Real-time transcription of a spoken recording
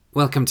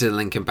Welcome to the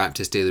Lincoln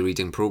Baptist Daily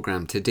Reading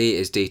Programme. Today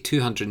is day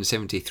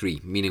 273,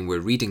 meaning we're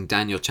reading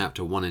Daniel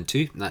chapter 1 and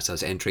 2. That's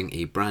us entering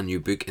a brand new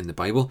book in the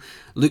Bible.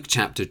 Luke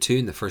chapter 2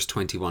 in the first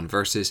 21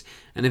 verses,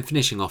 and then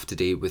finishing off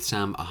today with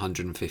Psalm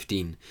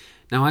 115.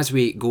 Now, as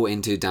we go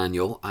into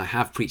Daniel, I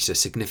have preached a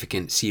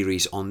significant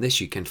series on this.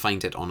 You can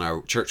find it on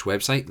our church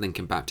website,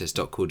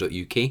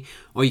 lincolnbaptist.co.uk,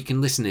 or you can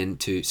listen in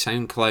to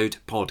SoundCloud,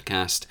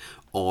 podcast,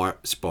 or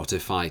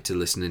Spotify to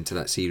listen into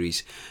that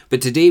series.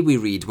 But today we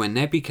read, when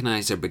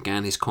Nebuchadnezzar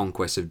began his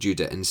conquest of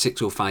Judah in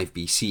 605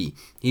 BC,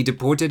 he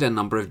deported a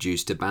number of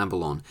Jews to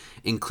Babylon,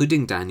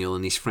 including Daniel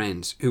and his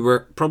friends, who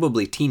were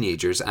probably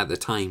teenagers at the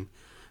time.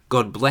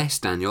 God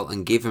blessed Daniel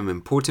and gave him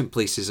important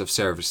places of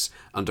service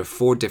under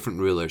 4 different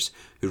rulers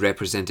who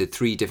represented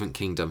 3 different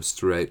kingdoms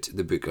throughout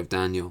the book of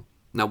Daniel.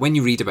 Now, when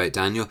you read about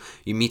Daniel,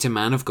 you meet a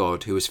man of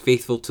God who was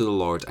faithful to the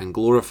Lord and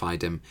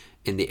glorified him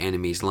in the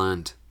enemy's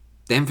land.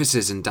 The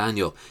emphasis in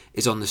Daniel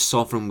is on the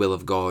sovereign will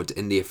of God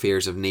in the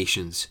affairs of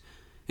nations.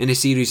 In a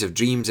series of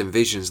dreams and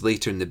visions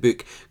later in the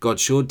book, God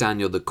showed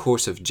Daniel the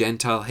course of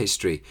Gentile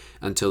history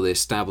until the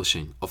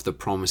establishing of the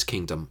promised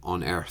kingdom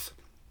on earth.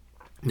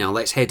 Now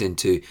let's head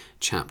into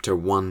chapter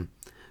 1.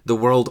 The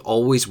world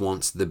always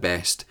wants the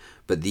best,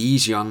 but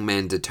these young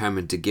men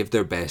determined to give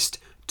their best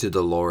to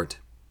the Lord.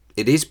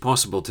 It is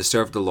possible to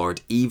serve the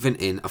Lord even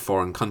in a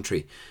foreign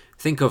country.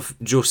 Think of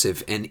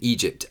Joseph in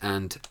Egypt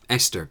and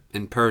Esther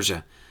in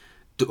Persia.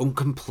 Don't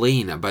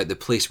complain about the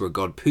place where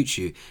God puts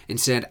you.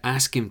 Instead,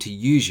 ask Him to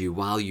use you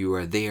while you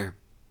are there.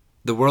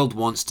 The world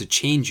wants to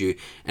change you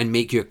and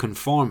make you a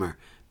conformer,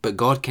 but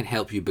God can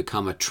help you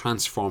become a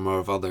transformer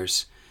of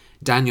others.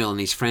 Daniel and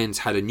his friends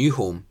had a new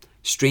home,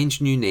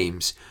 strange new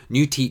names,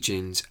 new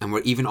teachings, and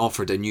were even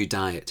offered a new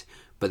diet,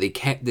 but they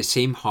kept the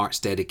same heart's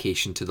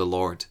dedication to the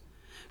Lord.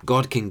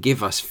 God can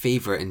give us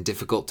favour in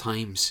difficult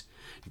times.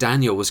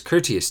 Daniel was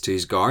courteous to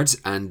his guards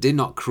and did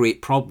not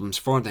create problems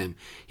for them.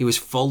 He was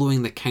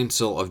following the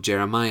counsel of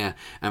Jeremiah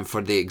and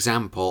for the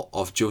example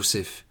of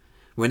Joseph.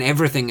 When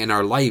everything in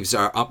our lives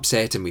are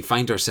upset and we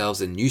find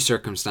ourselves in new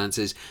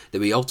circumstances that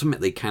we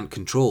ultimately can't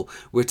control,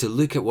 we're to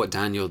look at what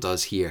Daniel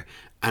does here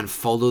and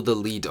follow the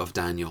lead of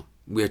Daniel.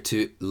 We're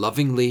to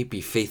lovingly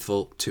be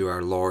faithful to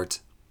our Lord.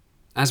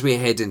 As we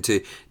head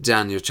into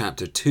Daniel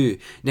chapter 2,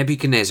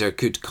 Nebuchadnezzar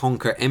could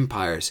conquer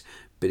empires,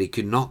 but he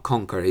could not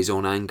conquer his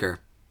own anger.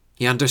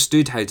 He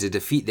understood how to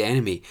defeat the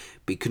enemy,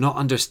 but he could not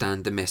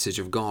understand the message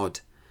of God.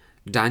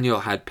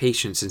 Daniel had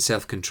patience and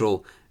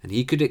self-control, and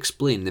he could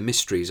explain the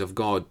mysteries of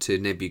God to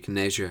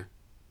Nebuchadnezzar.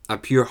 A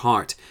pure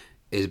heart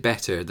is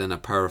better than a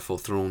powerful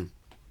throne.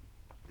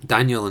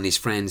 Daniel and his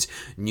friends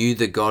knew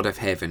the God of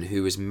heaven,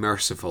 who is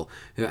merciful,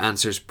 who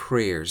answers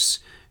prayers,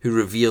 who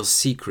reveals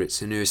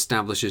secrets, and who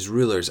establishes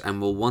rulers and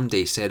will one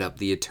day set up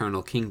the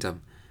eternal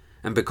kingdom.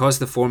 And because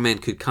the 4 men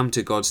could come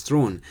to God's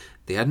throne,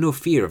 they had no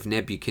fear of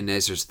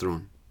Nebuchadnezzar's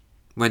throne.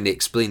 When they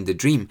explained the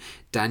dream,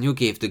 Daniel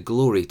gave the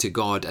glory to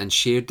God and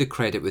shared the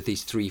credit with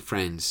his 3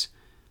 friends.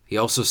 He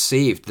also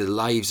saved the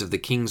lives of the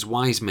king's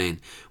wise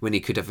men when he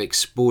could have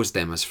exposed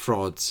them as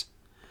frauds.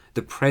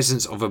 The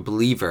presence of a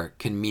believer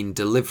can mean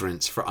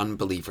deliverance for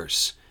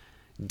unbelievers.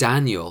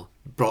 Daniel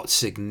brought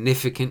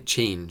significant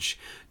change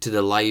to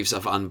the lives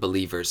of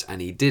unbelievers,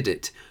 and he did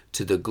it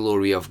to the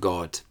glory of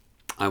God.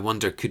 I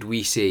wonder, could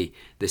we say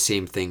the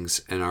same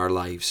things in our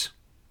lives?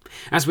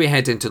 As we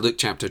head into Luke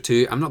chapter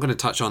 2, I'm not going to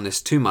touch on this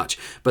too much,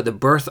 but the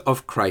birth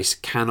of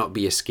Christ cannot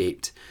be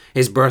escaped.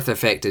 His birth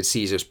affected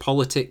Caesar's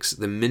politics,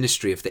 the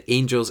ministry of the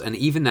angels, and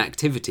even the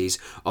activities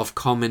of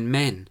common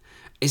men.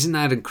 Isn't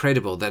that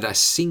incredible that a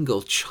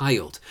single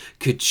child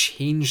could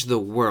change the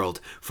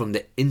world from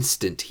the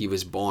instant he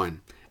was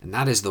born? And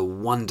that is the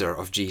wonder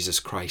of Jesus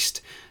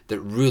Christ, that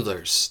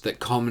rulers, that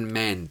common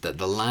men, that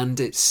the land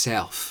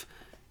itself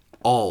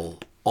all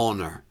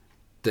honour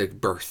the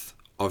birth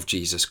of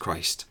Jesus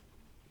Christ.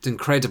 It's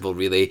incredible,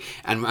 really.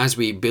 And as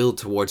we build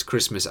towards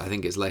Christmas, I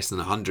think it's less than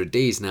 100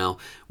 days now,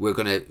 we're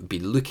going to be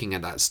looking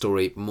at that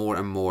story more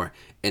and more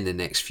in the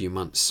next few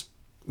months.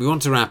 We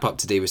want to wrap up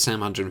today with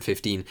Psalm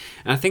 115,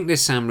 and I think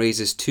this psalm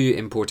raises 2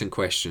 important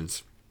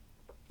questions.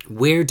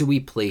 Where do we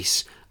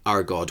place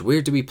our God?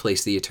 Where do we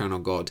place the eternal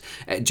God?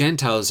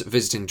 Gentiles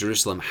visiting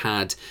Jerusalem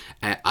had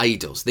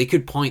idols. They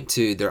could point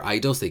to their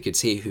idols. They could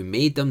say who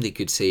made them. They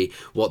could say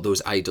what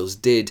those idols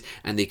did.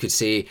 And they could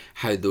say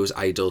how those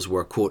idols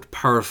were, quote,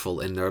 powerful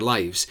in their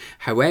lives.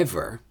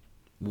 However,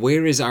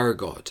 where is our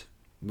God?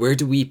 Where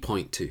do we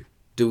point to?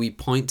 Do we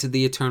point to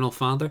the eternal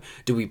Father?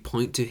 Do we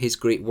point to His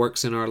great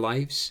works in our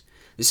lives?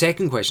 The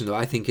second question, though,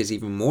 I think is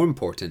even more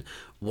important.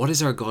 What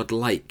is our God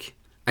like?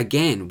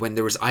 Again, when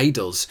there was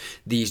idols,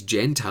 these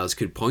Gentiles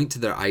could point to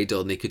their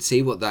idol and they could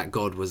say what that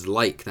God was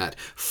like, that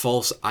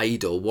false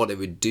idol, what it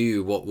would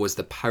do, what was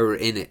the power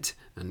in it.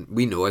 And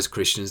we know as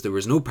Christians there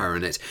was no power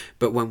in it.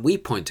 But when we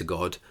point to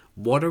God,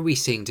 what are we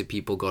saying to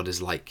people God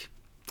is like?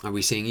 Are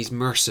we saying He's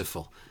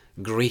merciful,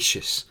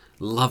 gracious,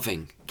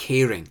 loving,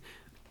 caring?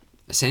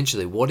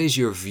 Essentially, what is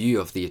your view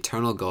of the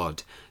eternal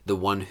God, the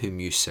one whom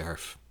you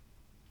serve?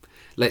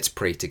 Let's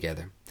pray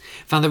together.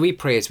 Father, we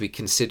pray as we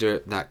consider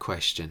that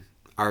question,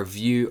 our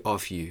view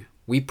of you.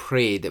 We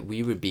pray that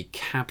we would be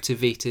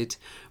captivated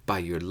by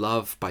your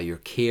love, by your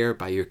care,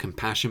 by your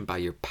compassion, by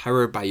your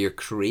power, by your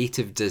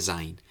creative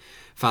design.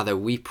 Father,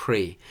 we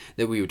pray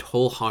that we would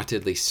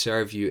wholeheartedly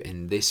serve you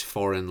in this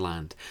foreign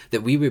land,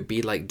 that we would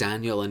be like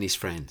Daniel and his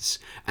friends,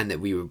 and that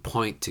we would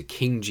point to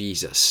King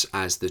Jesus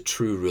as the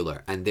true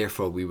ruler, and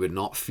therefore we would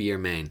not fear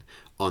men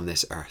on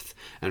this earth.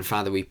 And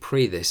Father, we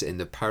pray this in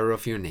the power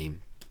of your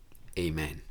name. Amen.